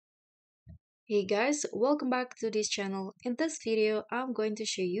Hey guys, welcome back to this channel. In this video, I'm going to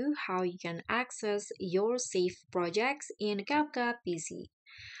show you how you can access your saved projects in CapCut PC.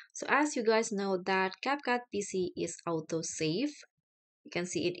 So as you guys know that CapCut PC is auto save. You can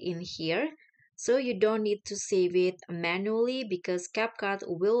see it in here. So you don't need to save it manually because CapCut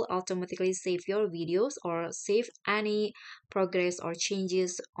will automatically save your videos or save any progress or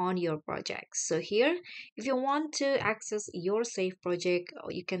changes on your project. So here, if you want to access your saved project,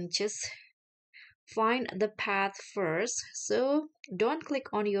 you can just find the path first. So don't click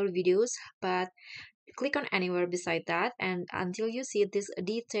on your videos, but click on anywhere beside that and until you see this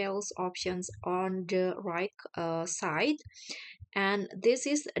details options on the right side, and this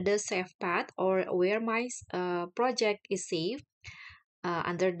is the save path or where my project is saved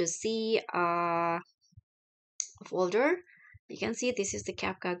under the C folder. You can see this is the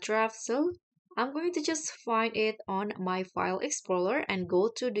CapCut draft. So I'm going to just find it on my file explorer and go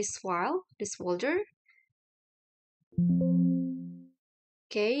to this file, this folder.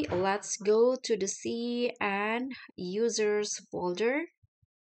 Okay, let's go to the C and users folder.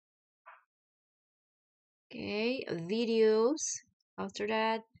 Okay, videos after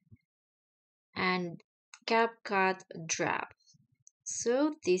that and CapCut draft.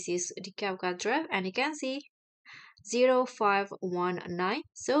 So this is the CapCut draft and you can see 0519.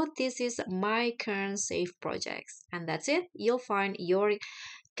 So this is my current save projects and that's it. You'll find your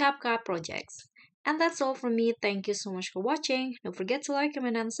CapCut projects. And that's all from me. Thank you so much for watching. Don't forget to like,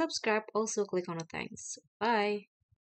 comment, and subscribe. Also click on the thanks. Bye.